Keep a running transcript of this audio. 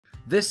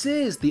This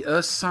is the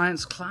Earth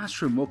Science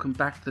Classroom. Welcome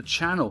back to the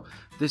channel.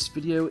 This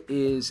video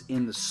is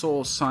in the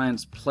Soil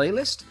Science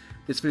playlist.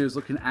 This video is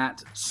looking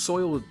at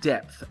soil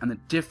depth and the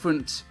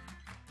different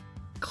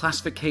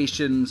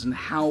classifications and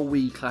how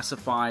we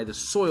classify the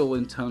soil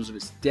in terms of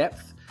its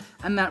depth,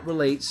 and that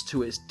relates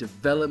to its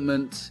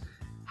development,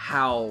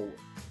 how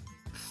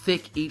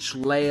thick each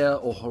layer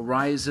or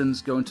horizon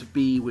is going to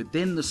be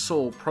within the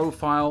soil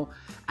profile,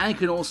 and you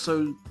can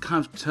also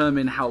kind of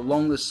determine how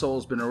long the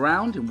soil's been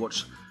around and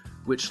which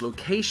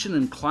location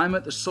and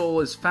climate the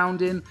soil is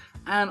found in,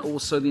 and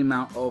also the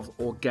amount of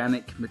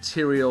organic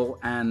material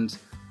and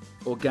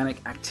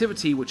organic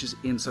activity which is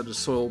inside the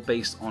soil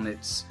based on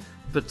its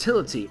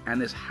fertility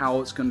and is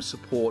how it's going to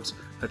support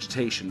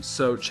vegetation.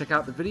 So check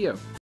out the video.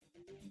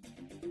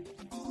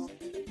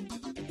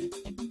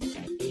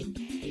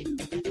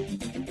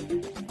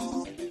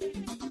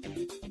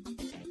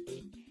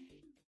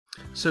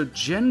 So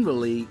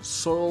generally,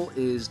 soil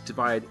is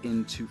divided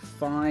into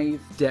 5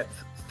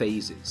 depth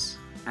phases,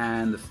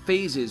 and the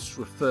phases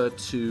refer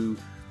to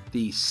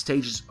the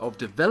stages of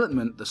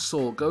development the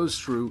soil goes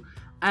through,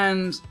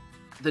 and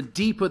the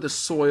deeper the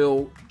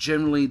soil,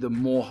 generally the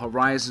more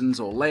horizons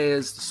or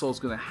layers the soil is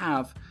going to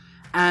have,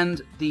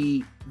 and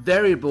the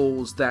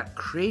variables that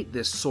create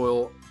this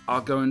soil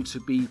are going to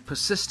be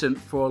persistent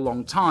for a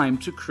long time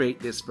to create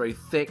this very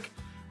thick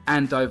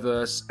and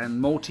diverse and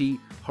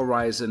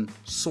multi-horizon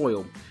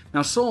soil.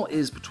 Now, soil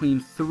is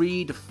between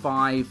 3 to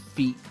 5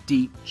 feet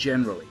deep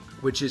generally,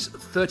 which is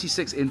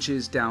 36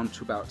 inches down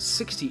to about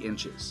 60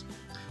 inches.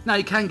 Now,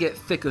 you can get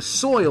thicker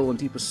soil and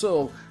deeper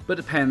soil, but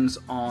it depends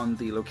on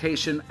the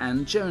location,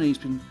 and generally it's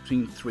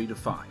between 3 to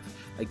 5.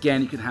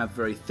 Again, you can have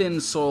very thin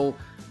soil.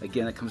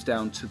 Again, it comes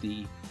down to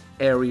the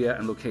area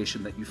and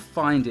location that you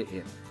find it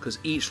in, because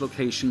each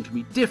location can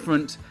be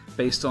different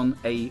based on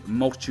a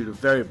multitude of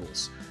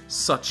variables,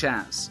 such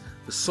as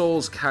the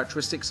soil's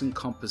characteristics and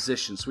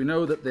composition. So we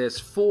know that there's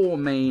 4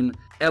 main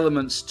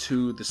elements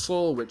to the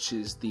soil, which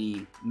is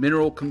the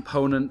mineral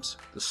component,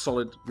 the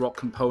solid rock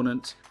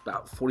component,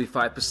 about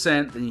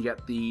 45%. Then you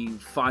get the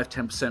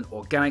 5-10%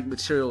 organic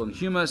material and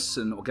humus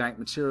and organic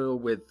material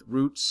with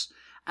roots.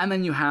 And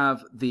then you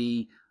have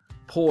the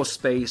pore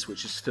space,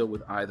 which is filled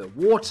with either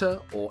water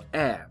or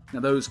air. Now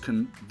those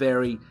can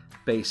vary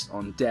based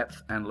on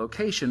depth and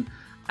location,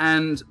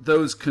 and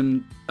those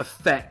can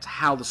affect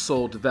how the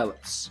soil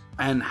develops.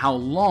 And how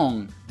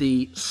long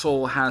the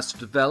soil has to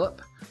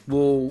develop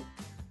will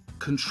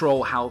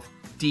control how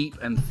deep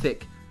and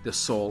thick the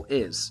soil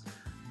is.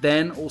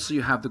 Then also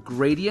you have the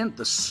gradient,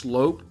 the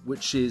slope,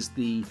 which is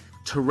the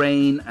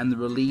terrain and the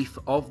relief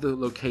of the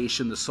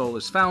location the soil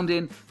is found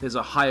in. There's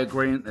a higher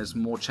gradient, there's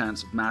more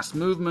chance of mass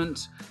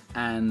movement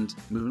and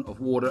movement of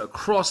water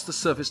across the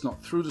surface,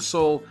 not through the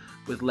soil,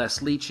 with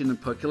less leaching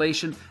and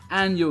percolation,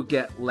 and you'll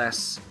get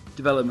less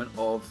development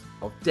of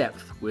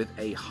depth with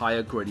a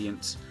higher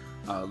gradient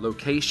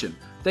location.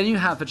 Then you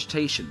have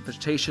vegetation.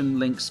 Vegetation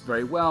links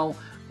very well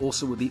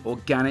also with the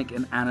organic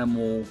and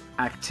animal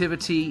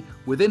activity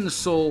within the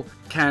soil,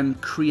 can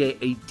create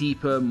a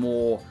deeper,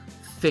 more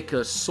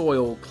thicker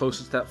soil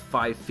closer to that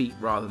 5 feet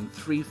rather than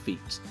 3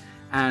 feet.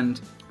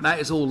 And that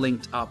is all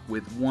linked up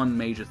with one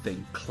major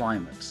thing: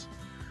 climate.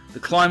 The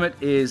climate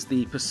is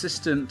the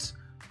persistent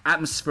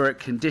atmospheric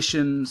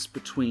conditions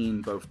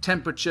between both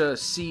temperature,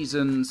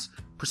 seasons,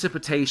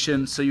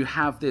 precipitation. So you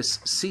have this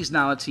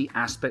seasonality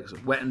aspect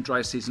of wet and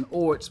dry season,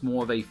 or it's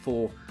more of a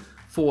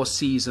four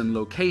season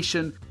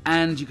location,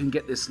 and you can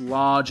get this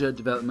larger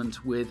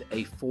development with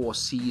a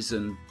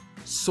 4-season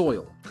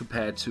soil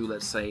compared to,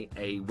 let's say,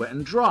 a wet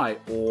and dry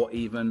or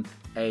even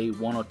a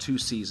 1 or 2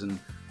 season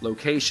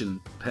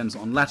location. Depends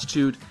on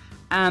latitude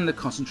and the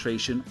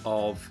concentration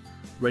of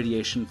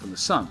radiation from the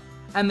sun.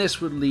 And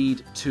this would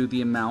lead to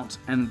the amount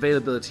and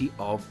availability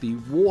of the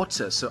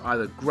water. So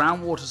either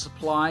groundwater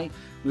supply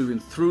moving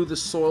through the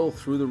soil,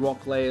 through the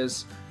rock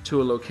layers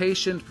to a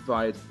location to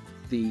provide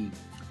the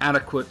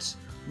adequate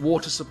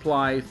water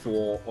supply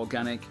for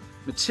organic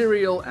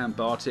material and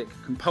biotic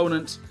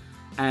component,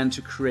 and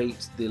to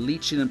create the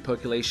leaching and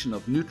percolation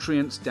of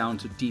nutrients down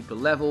to deeper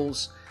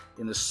levels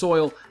in the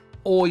soil.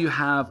 Or you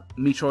have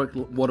meteoric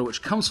water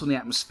which comes from the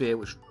atmosphere,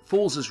 which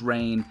falls as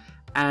rain,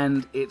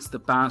 and it's the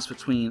balance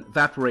between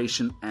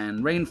evaporation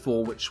and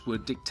rainfall which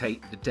would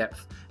dictate the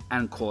depth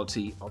and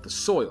quality of the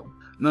soil.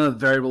 Another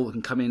variable that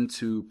can come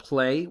into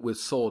play with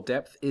soil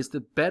depth is the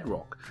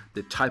bedrock,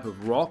 the type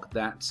of rock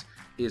that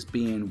is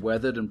being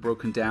weathered and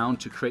broken down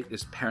to create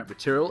this parent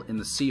material in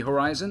the sea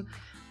horizon,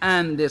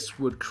 and this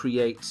would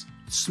create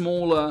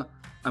smaller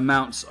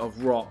amounts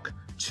of rock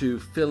to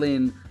fill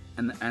in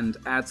and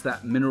adds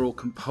that mineral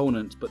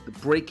component. But the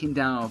breaking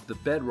down of the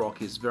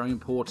bedrock is very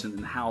important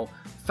in how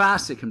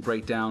fast it can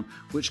break down,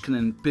 which can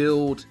then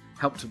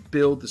help to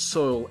build the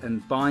soil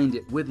and bind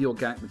it with the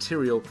organic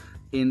material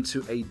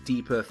into a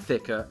deeper,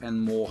 thicker,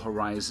 and more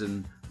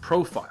horizon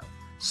profile.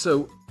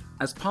 So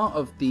as part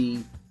of the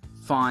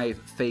 5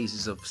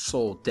 phases of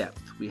soil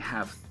depth, we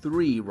have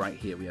 3 right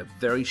here. We have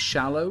very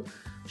shallow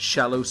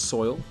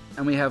soil,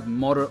 and we have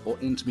moderate or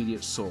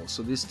intermediate soil.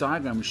 So this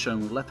diagram is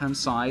showing on the left hand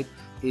side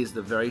is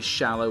the very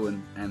shallow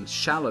and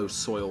shallow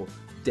soil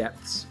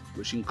depths,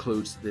 which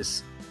includes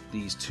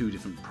these two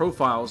different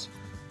profiles.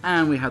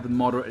 And we have the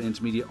moderate and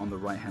intermediate on the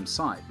right hand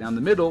side. Now in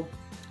the middle,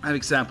 I have an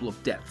example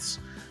of depths.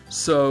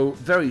 So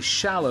very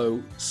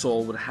shallow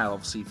soil would have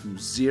obviously from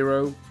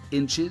 0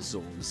 inches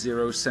or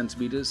 0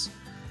 centimeters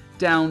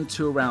down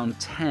to around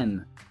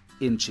 10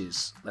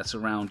 inches. That's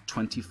around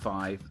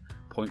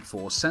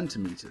 25.4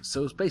 centimeters.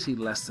 So it's basically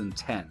less than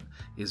 10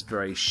 is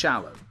very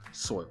shallow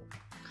soil.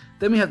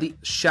 Then we have the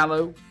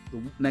shallow,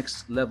 the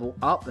next level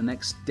up, the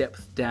next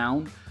depth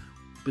down,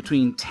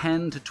 between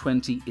 10 to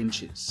 20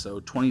 inches.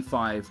 So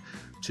 25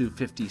 to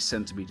 50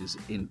 centimeters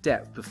in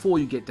depth before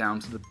you get down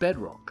to the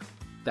bedrock.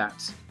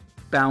 That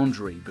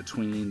boundary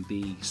between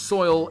the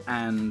soil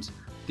and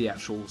the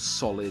actual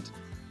solid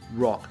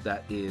rock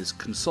that is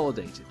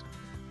consolidated.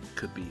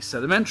 Could be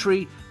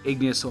sedimentary,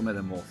 igneous, or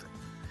metamorphic.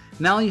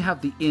 Now you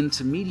have the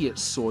intermediate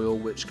soil,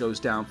 which goes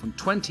down from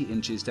 20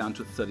 inches down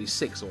to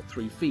 36 or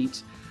 3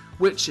 feet,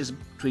 which is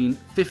between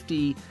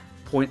 50.8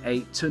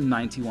 to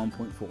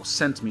 91.4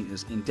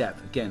 centimeters in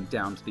depth, again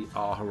down to the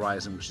R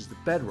horizon, which is the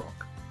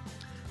bedrock.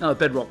 Now the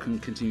bedrock can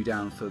continue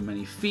down for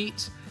many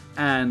feet,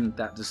 and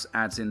that just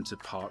adds into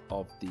part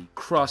of the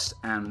crust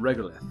and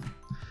regolith.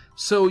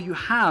 So you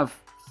have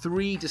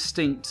 3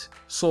 distinct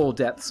soil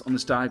depths on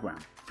this diagram.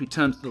 If we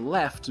turn to the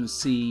left and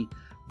see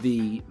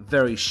the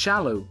very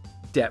shallow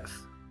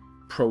depth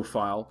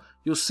profile,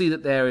 you'll see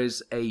that there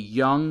is a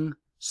young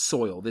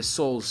soil. This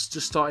soil's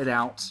just started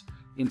out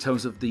in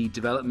terms of the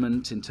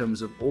development, in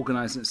terms of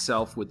organizing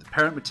itself with the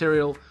parent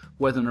material,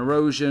 weather and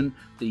erosion,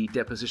 the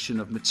deposition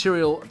of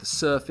material at the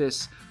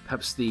surface,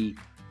 perhaps the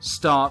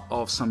start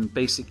of some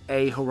basic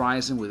A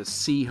horizon with a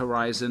C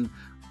horizon,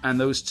 and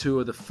those two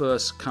are the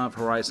first kind of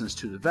horizons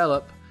to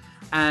develop.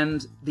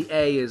 And the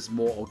A is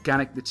more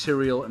organic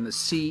material, and the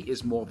C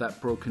is more of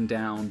that broken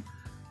down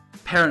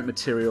parent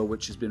material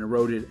which has been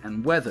eroded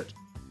and weathered.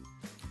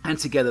 And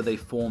together they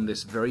form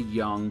this very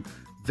young,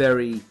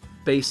 very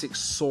basic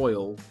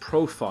soil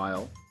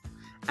profile.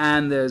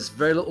 And there's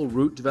very little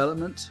root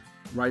development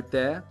right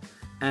there.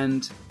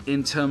 And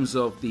in terms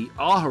of the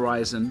R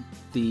horizon,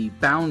 the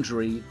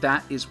boundary,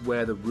 that is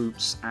where the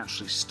roots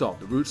actually stop.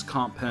 The roots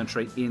can't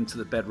penetrate into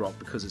the bedrock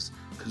because it's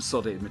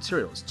consolidated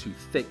material. It's too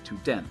thick, too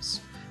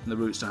dense. And the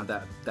roots don't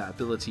have that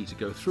ability to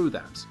go through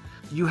that.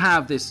 You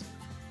have this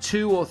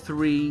 2 or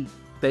 3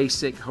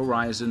 basic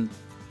horizon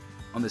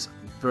on this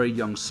very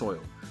young soil.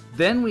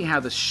 Then we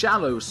have the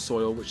shallow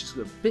soil, which is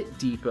a bit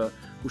deeper,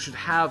 which would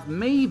have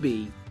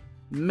maybe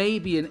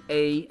an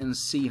A and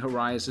C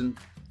horizon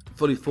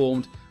fully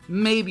formed,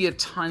 maybe a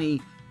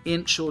tiny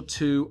inch or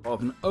 2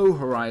 of an O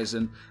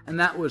horizon, and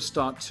that would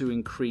start to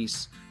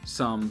increase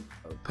some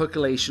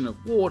percolation of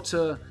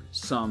water,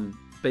 some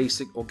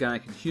basic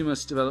organic and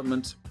humus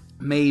development,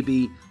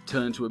 maybe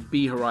turn into a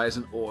B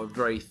horizon or a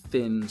very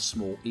thin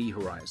small E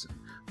horizon,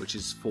 which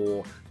is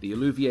for the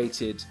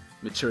alluviated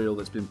material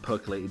that's been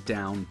percolated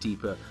down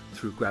deeper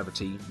through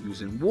gravity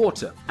using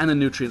water, and the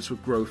nutrients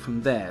would grow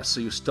from there, so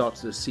you start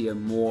to see a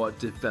more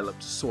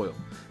developed soil.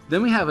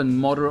 Then we have a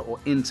moderate or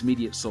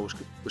intermediate soil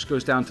which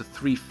goes down to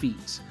 3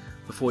 feet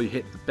before you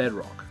hit the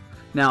bedrock.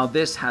 Now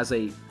this has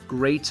a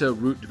greater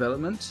root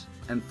development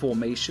and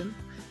formation,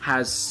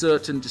 has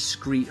certain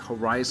discrete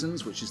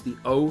horizons, which is the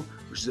O,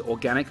 which is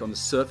organic on the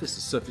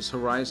surface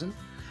horizon.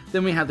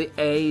 Then we have the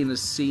A and the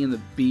C and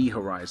the B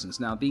horizons.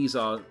 Now these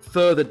are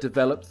further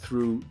developed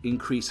through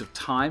increase of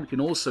time. You can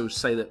also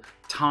say that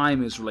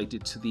time is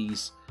related to the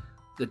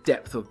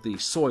depth of the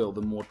soil.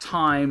 The more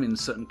time in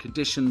certain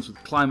conditions with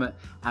climate,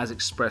 as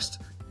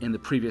expressed in the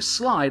previous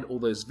slide, all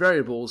those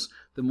variables,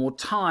 the more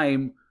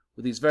time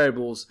with these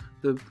variables,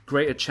 the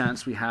greater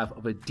chance we have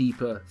of a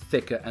deeper,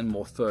 thicker, and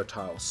more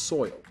fertile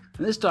soil.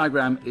 And this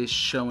diagram is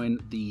showing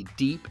the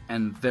deep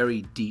and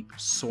very deep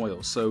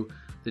soil. So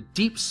the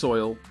deep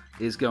soil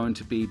is going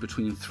to be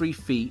between 3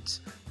 feet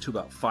to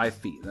about 5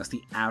 feet. That's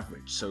the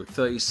average. So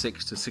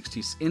 36 to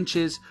 60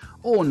 inches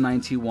or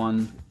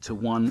 91 to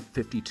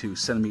 152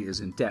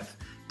 centimeters in depth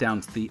down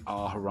to the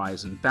R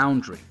horizon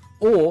boundary.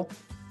 Or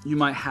you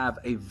might have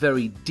a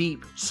very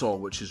deep soil,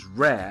 which is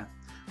rare,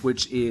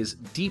 which is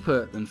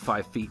deeper than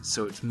 5 feet,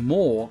 so it's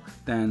more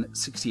than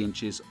 60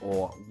 inches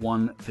or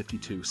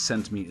 152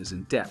 centimeters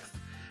in depth.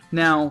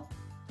 Now,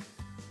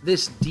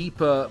 this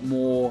deeper,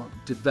 more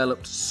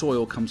developed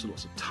soil comes with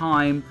lots of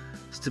time,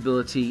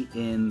 stability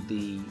in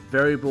the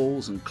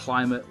variables and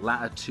climate,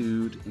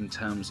 latitude in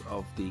terms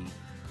of the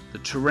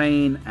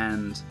terrain,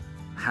 and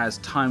has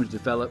time to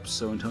develop.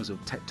 So in terms of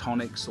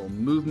tectonics or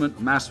movement,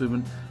 mass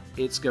movement,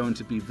 it's going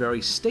to be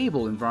very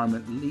stable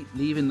environment,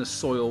 leaving the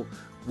soil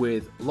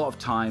with a lot of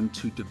time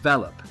to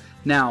develop.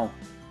 Now,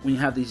 when you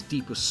have these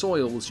deeper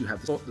soils, you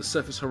have the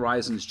surface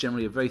horizon is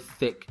generally a very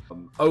thick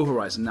O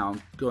horizon. Now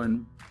I'm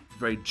going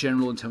very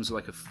general in terms of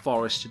like a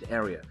forested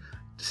area.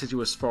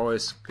 Deciduous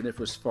forest,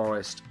 coniferous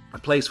forest, a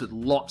place with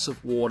lots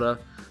of water,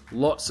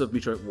 lots of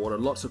meteoric water,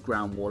 lots of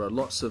groundwater,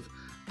 lots of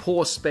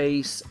pore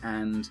space,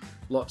 and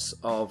lots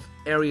of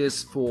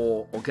areas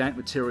for organic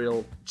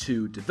material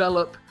to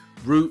develop,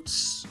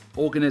 roots,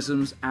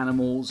 organisms,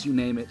 animals, you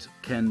name it,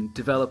 can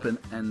develop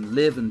and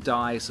live and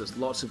die. So there's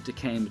lots of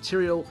decaying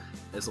material,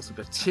 there's lots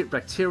of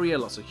bacteria,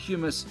 lots of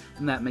humus,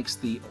 and that makes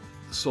the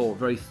soil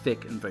very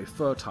thick and very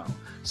fertile.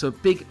 So a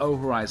big O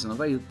horizon, a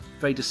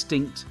very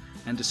distinct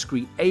and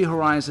discrete A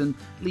horizon,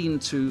 leading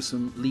to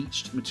some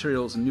leached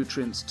materials and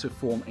nutrients to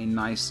form a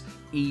nice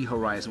E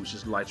horizon, which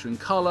is lighter in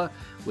color,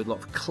 with a lot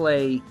of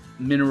clay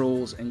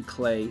minerals and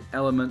clay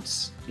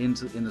elements in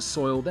the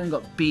soil. Then you've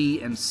got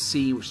B and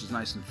C, which is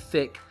nice and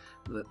thick,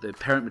 the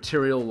parent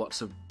material,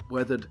 lots of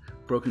weathered,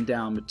 broken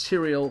down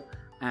material,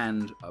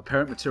 and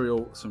parent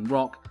material, some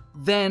rock.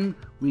 Then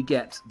we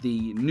get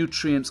the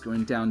nutrients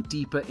going down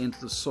deeper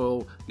into the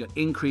soil. You get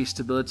increased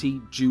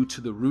stability due to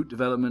the root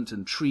development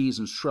and trees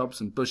and shrubs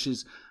and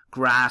bushes,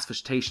 grass,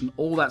 vegetation.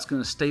 All that's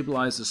going to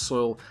stabilize the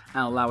soil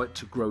and allow it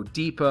to grow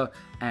deeper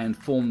and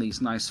form these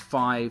nice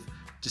 5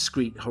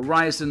 discrete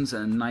horizons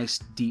and a nice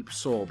deep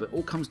soil. But it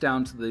all comes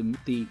down to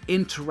the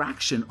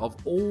interaction of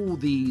all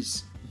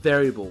these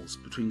variables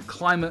between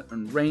climate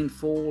and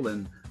rainfall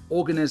and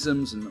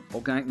organisms and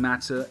organic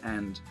matter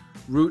and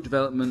root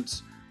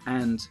development,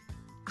 and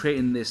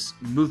creating this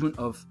movement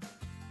of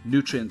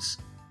nutrients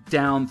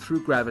down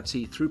through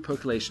gravity, through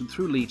percolation,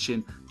 through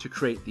leaching to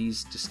create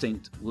these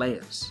distinct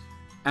layers.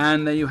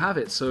 And there you have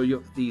it. So you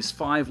have these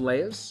 5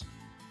 layers,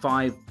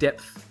 5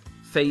 depth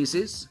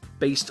phases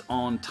based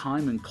on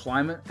time and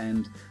climate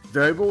and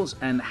variables,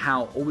 and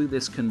how all of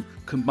this can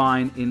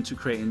combine into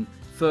creating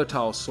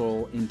fertile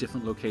soil in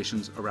different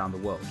locations around the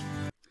world.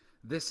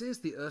 This is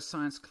the Earth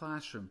Science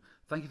Classroom.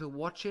 Thank you for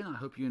watching. I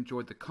hope you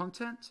enjoyed the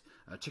content.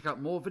 Check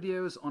out more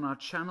videos on our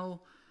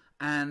channel,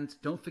 and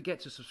don't forget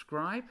to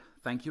subscribe.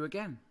 Thank you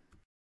again.